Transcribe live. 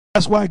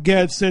That's why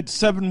Gad said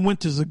 7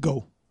 winters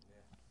ago.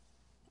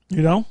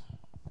 You know?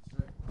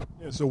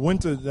 Yeah, so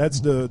winter, that's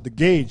the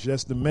gauge,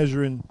 that's the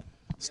measuring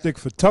stick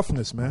for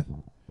toughness,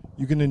 man.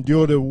 You can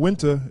endure the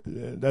winter.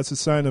 That's a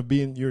sign of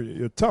being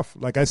you're tough.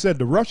 Like I said,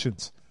 the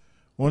Russians,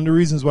 one of the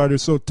reasons why they're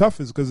so tough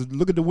is because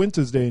look at the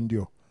winters they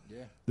endure.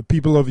 Yeah. The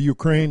people of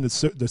Ukraine, the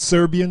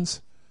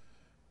Serbians,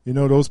 you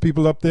know, those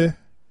people up there.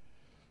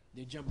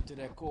 They jump into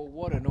that cold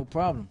water, no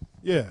problem.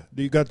 Yeah,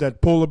 you got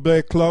that polar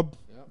bear club.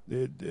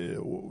 Yep.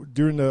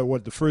 During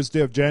the first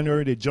day of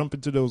January, they jump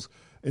into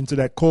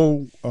that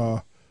cold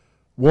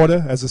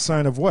water as a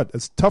sign of what?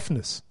 As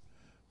toughness,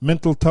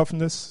 mental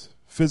toughness,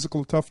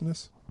 physical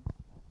toughness.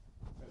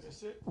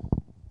 That's it.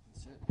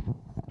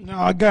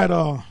 Now I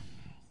got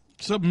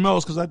something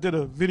else because I did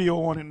a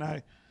video on it and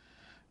I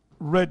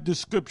read the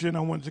scripture and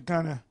I wanted to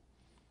kind of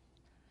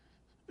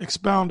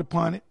expound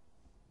upon it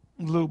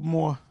a little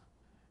more.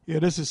 Yeah,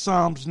 this is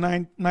Psalms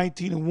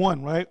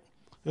 19:1, right?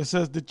 It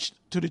says,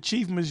 to the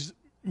chief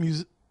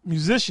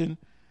musician,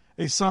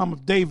 a psalm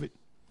of David.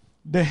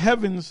 The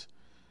heavens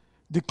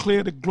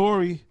declare the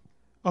glory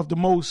of the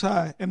Most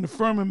High, and the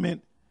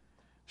firmament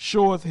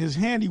showeth his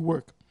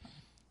handiwork.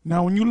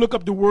 Now, when you look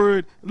up the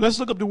word, let's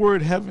look up the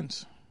word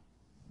heavens.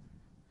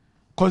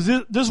 Because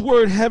this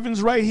word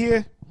heavens right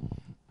here,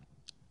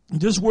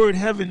 this word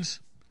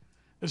heavens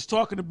is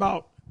talking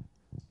about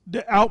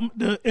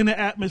the inner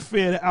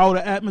atmosphere, the outer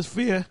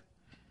atmosphere,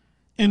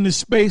 in the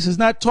space. Is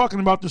not talking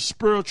about the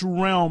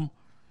spiritual realm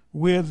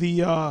where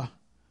the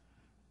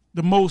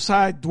Most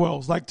High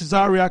dwells. Like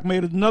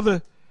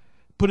Tazariak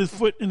put his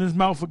foot in his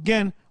mouth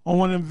again on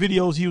one of them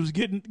videos. He was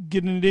getting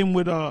it in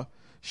with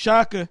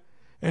Shaka,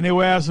 and they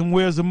were asking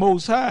where's the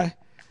Most High,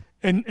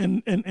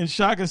 and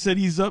Shaka said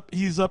he's up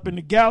in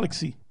the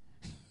galaxy.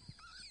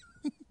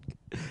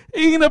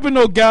 He ain't up in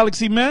no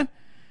galaxy, man.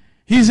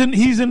 He's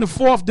in the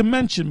fourth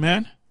dimension,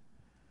 man.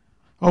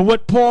 Or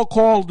what Paul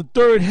called the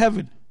third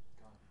heaven.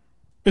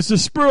 It's a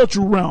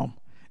spiritual realm.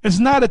 It's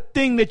not a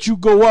thing that you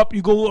go up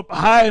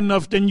high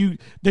enough, then you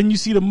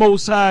see the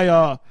Most High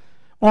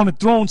on a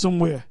throne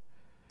somewhere.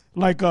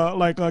 Like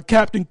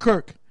Captain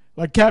Kirk.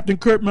 Like Captain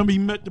Kirk, remember he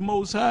met the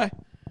Most High?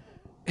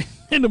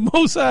 And the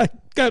Most High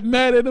got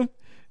mad at him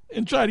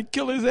and tried to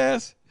kill his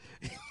ass.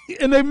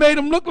 And they made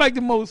him look like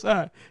the Most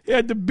High. He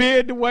had the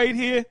beard, the white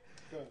hair,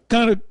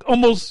 kind of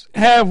almost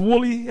half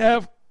woolly,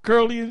 half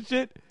curly and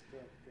shit.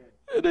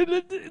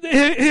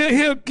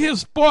 He'll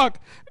spark.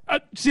 I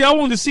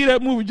wanted to see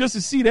that movie just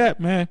to see that,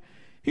 man.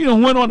 He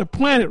done went on the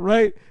planet,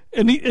 right?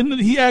 And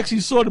he actually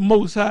saw the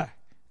Most High.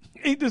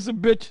 Ain't this a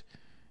bitch?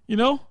 You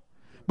know?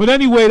 But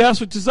anyway, that's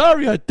what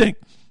Tazari, I think.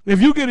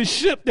 If you get a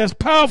ship that's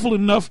powerful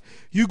enough,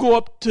 you go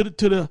up to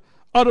the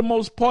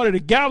uttermost part of the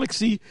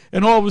galaxy,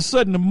 and all of a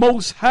sudden the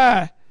Most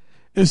High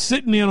is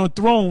sitting there on a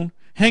throne,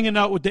 hanging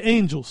out with the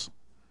angels.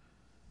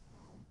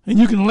 And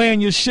you can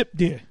land your ship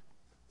there.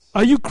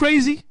 Are you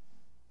crazy?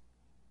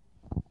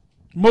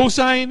 Most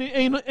High ain't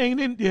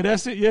in. Yeah,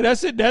 that's it. Yeah,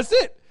 that's it. That's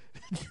it.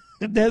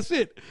 That's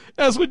it.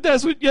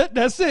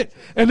 That's it.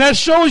 And that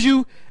shows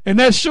you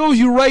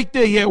right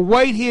there. He had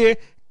white hair,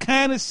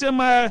 kind of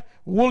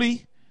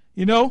semi-woolly,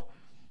 you know.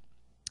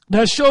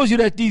 That shows you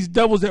that these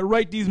devils that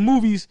write these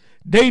movies,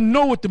 they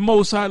know what the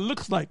Most High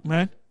looks like,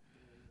 man.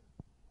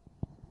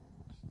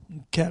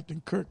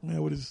 Captain Kirk,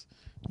 man, with his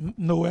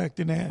no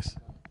acting ass.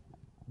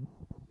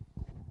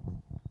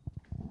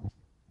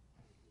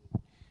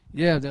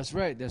 Yeah, that's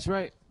right. That's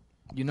right.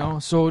 You know,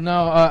 so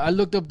now I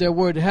looked up that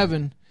word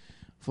heaven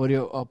for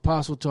the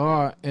Apostle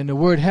Tahar, and the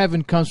word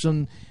heaven comes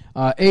from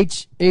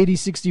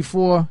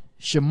H8064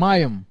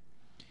 Shemayim,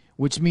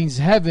 which means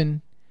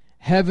heaven,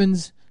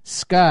 heavens,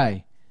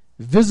 sky,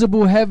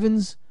 visible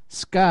heavens,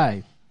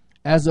 sky,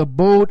 as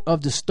abode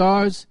of the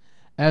stars,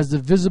 as the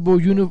visible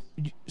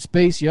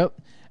space,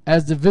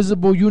 as the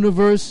visible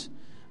universe,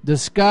 the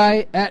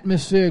sky,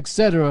 atmosphere,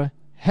 etc.,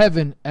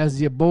 heaven as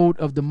the abode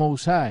of the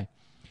Most High.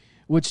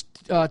 Which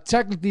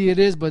technically it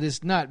is, but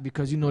it's not,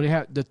 because, you know, they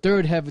have the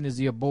third heaven is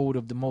the abode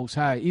of the Most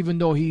High. Even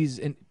though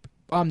he's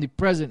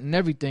omnipresent and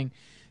everything,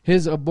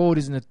 his abode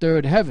is in the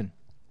third heaven.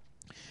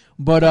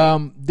 But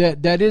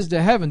that is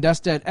the heaven. That's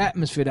that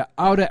atmosphere, the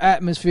outer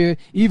atmosphere.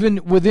 Even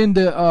within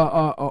the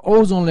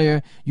ozone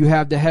layer, you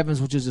have the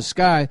heavens, which is the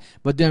sky.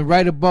 But then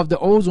right above the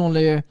ozone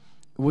layer,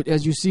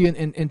 as you see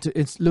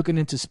it's looking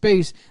into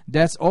space,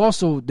 that's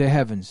also the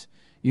heavens.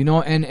 You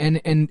know, and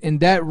in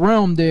that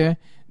realm there,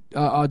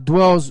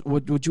 dwells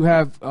what you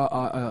have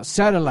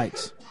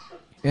satellites,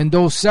 and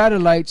those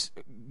satellites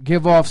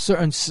give off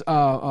certain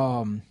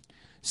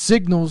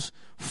signals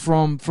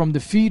from the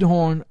feed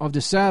horn of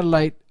the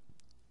satellite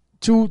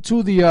to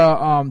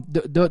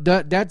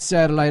that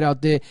satellite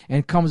out there,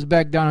 and comes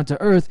back down into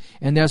Earth,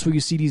 and that's where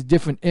you see these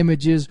different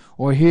images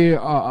or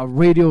hear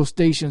radio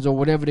stations or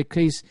whatever the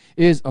case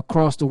is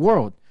across the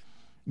world.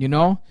 You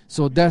know,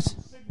 so that's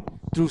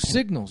through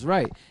signals,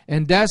 right?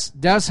 And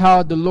that's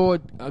how the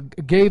Lord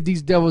gave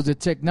these devils the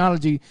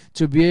technology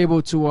to be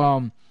able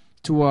to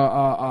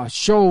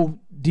show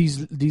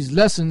these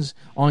lessons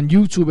on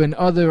YouTube and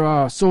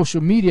other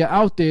social media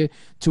out there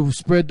to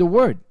spread the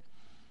word.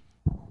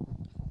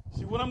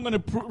 what I'm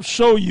going to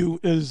show you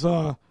is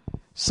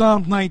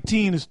Psalms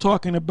 19 is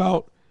talking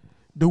about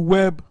the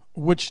web,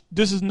 which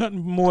this is nothing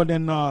more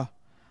than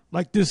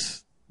like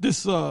this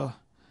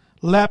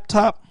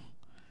laptop.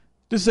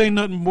 This ain't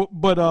nothing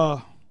but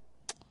a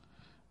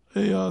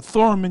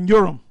Thummim and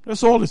Urim.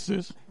 That's all this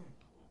is.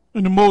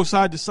 And the Most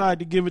High decided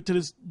to give it to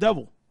this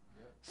devil,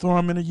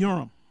 Thummim and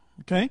Urim.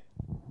 Okay?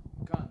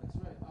 God, that's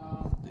right.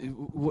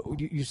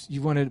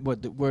 You wanted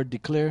what, the word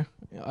declare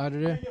out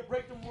of there? Yeah,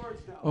 break them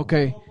words down.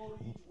 Okay. I'll go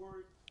to each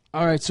word,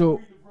 All right, so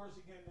read the verse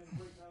again, then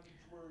break down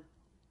each word.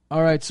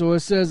 all right, so it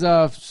says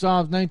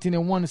Psalms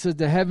 19:1. It says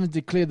the heavens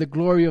declare the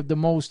glory of the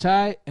Most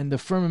High, and the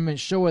firmament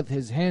showeth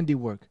His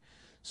handiwork.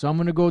 So I'm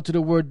going to go to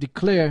the word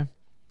declare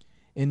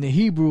in the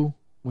Hebrew,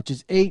 which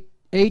is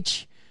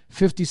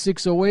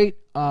H5608,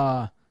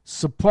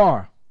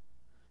 sapar,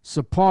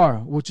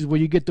 which is where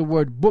you get the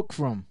word book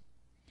from.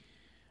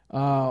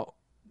 Yeah,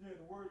 the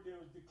word there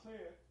was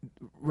declared.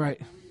 Right.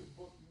 You read a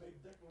book, you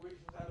make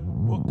declarations out of a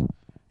book.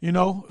 You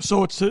know,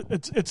 so it's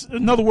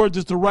in other words,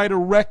 it's to write a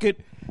record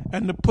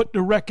and to put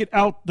the record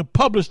out, to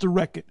publish the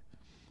record.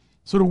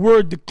 So the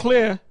word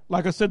declare,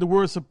 like I said, the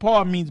word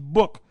sapar means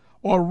book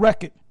or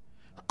record.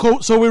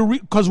 So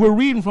because we're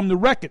reading from the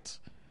records,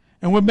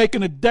 and we're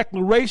making a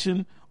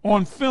declaration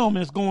on film,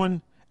 and it's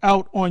going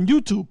out on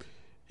YouTube.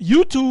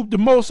 YouTube, the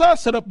Most High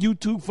set up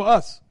YouTube for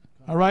us.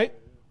 All right.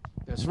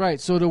 That's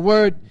right. So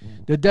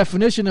the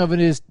definition of it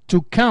is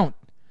to count,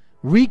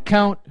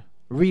 recount,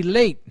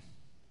 relate,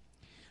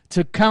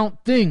 to count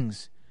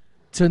things,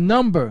 to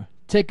number,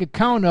 take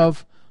account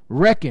of,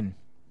 reckon,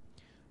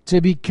 to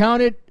be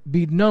counted,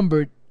 be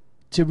numbered,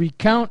 to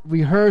recount,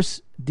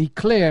 rehearse,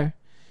 declare,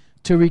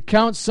 to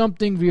recount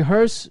something,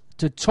 rehearse,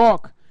 to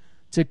talk,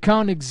 to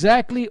count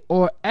exactly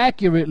or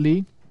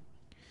accurately,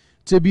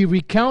 to be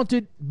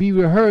recounted, be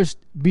rehearsed,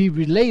 be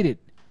related.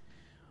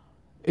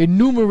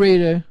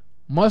 Enumerator,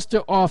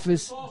 muster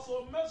office. It's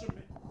also a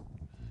measurement.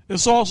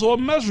 It's also a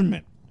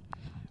measurement.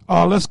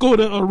 Let's go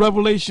to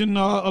Revelation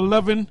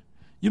 11.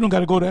 You don't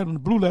got to go there in the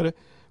blue letter.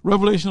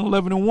 Revelation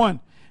 11:1.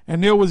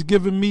 And there was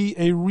given me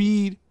a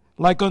reed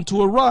like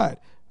unto a rod.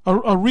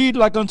 A reed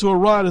like unto a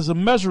rod is a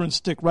measuring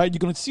stick, right? You're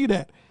going to see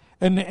that.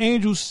 And the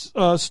angel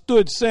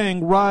stood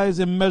saying, rise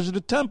and measure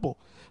the temple.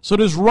 So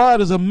this rod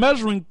is a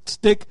measuring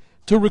stick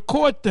to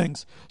record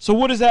things. So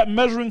what is that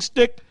measuring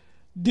stick?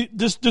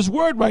 This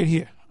word right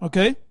here,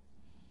 okay?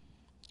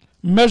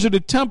 Measure the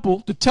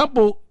temple. The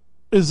temple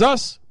is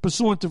us,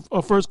 pursuant to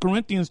 1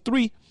 Corinthians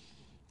 3,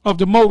 of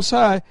the Most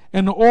High,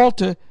 and the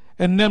altar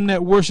and them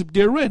that worship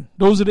therein.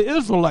 Those are the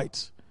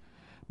Israelites.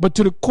 But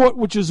to the court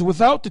which is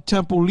without the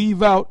temple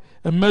leave out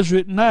and measure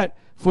it not,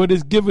 for it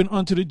is given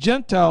unto the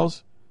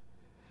Gentiles,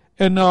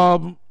 and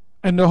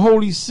the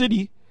holy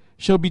city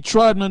shall be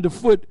trodden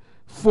underfoot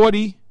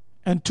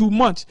 42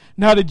 months.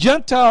 Now the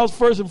Gentiles,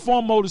 first and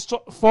foremost,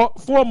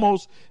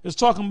 is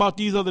talking about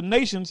these other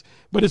nations,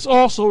 but it's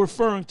also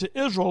referring to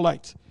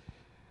Israelites.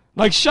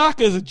 Like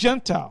Shaka is a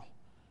Gentile,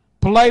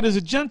 Polite is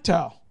a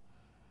Gentile,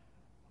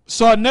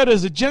 Sarnetta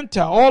is a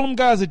Gentile. All them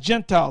guys are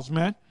Gentiles,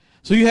 man.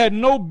 So you had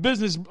no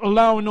business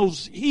allowing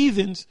those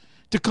heathens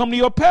to come to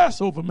your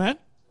Passover, man.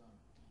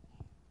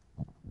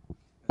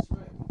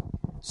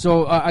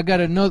 So I got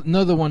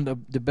another one to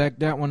back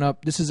that one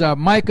up. This is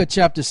Micah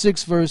chapter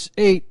 6, verse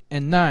 8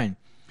 and 9.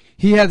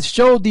 He hath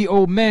showed thee,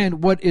 O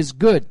man, what is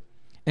good,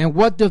 and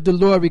what doth the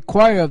Lord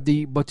require of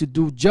thee, but to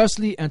do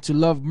justly, and to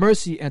love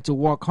mercy, and to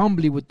walk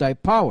humbly with thy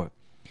power.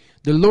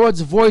 The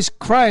Lord's voice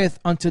crieth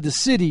unto the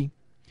city,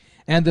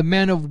 and the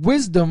man of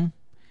wisdom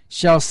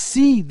shall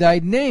see thy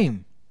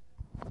name.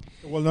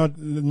 Well,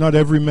 not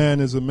every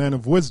man is a man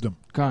of wisdom.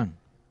 Khan.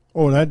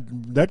 Oh,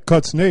 that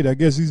cuts Nate. I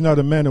guess he's not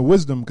a man of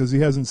wisdom because he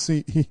doesn't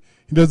see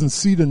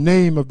the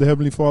name of the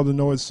Heavenly Father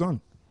nor His Son.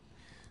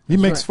 He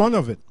makes fun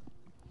of it.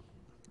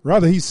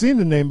 Rather, he's seen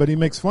the name, but he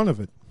makes fun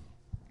of it.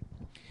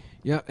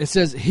 Yeah, it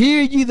says,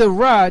 "Hear ye the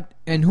rod,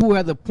 and who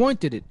hath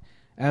appointed it?"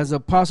 As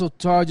Apostle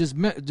Tar just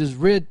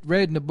read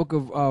in the book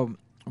of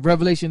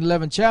Revelation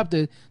 11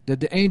 chapter, that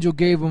the angel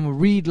gave him a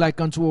reed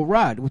like unto a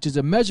rod, which is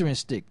a measuring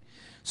stick.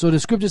 So the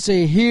scriptures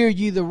say, "Hear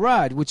ye the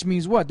rod," which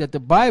means what? That the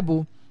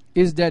Bible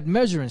is that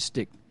measuring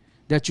stick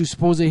that you're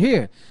supposed to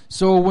hear.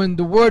 So when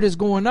the word is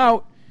going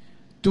out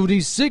through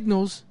these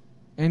signals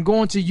and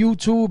going to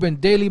YouTube and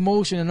Daily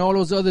Motion and all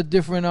those other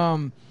different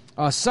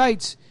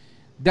sites,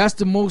 that's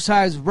the Most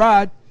High's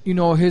rod,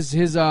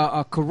 his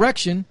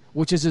correction,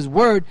 which is His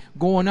word,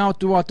 going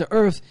out throughout the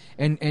earth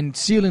and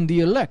sealing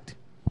the elect.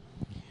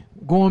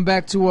 Going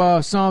back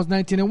to Psalms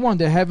 19:1,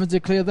 the heavens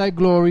declare thy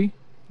glory,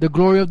 the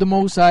glory of the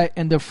Most High,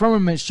 and the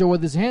firmament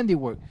showeth His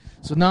handiwork.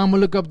 So now I'm going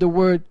to look up the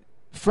word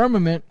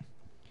firmament,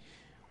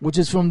 which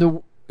is from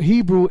the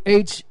Hebrew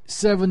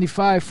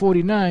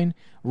H7549,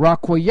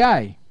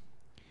 rakwayai.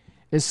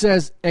 It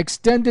says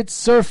extended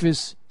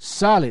surface,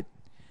 solid,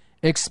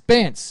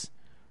 expanse,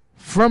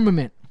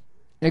 firmament,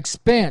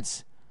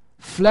 expanse,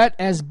 flat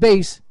as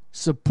base,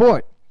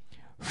 support,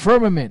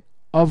 firmament,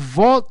 a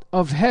vault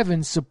of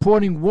heaven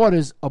supporting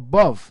waters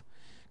above.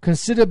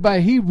 Considered by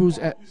Hebrews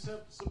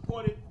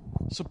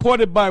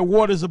supported by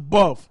waters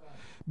above.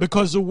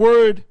 because the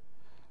word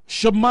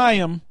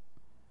Shemayim,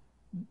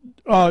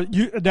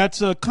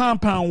 that's a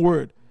compound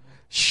word.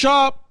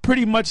 Shah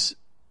pretty much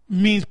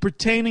means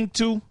pertaining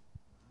to,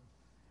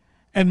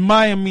 and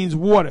Mayim means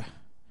water.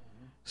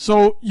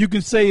 So you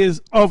can say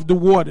is of the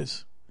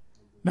waters.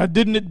 Now,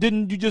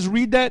 didn't you just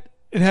read that?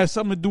 It has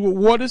something to do with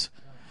waters.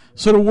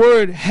 So the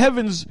word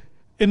heavens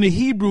in the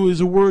Hebrew is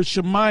the word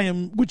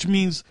Shemayim, which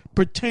means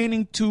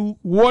pertaining to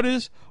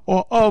waters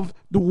or of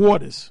the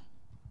waters.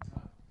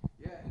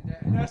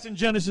 And that's in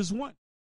Genesis 1.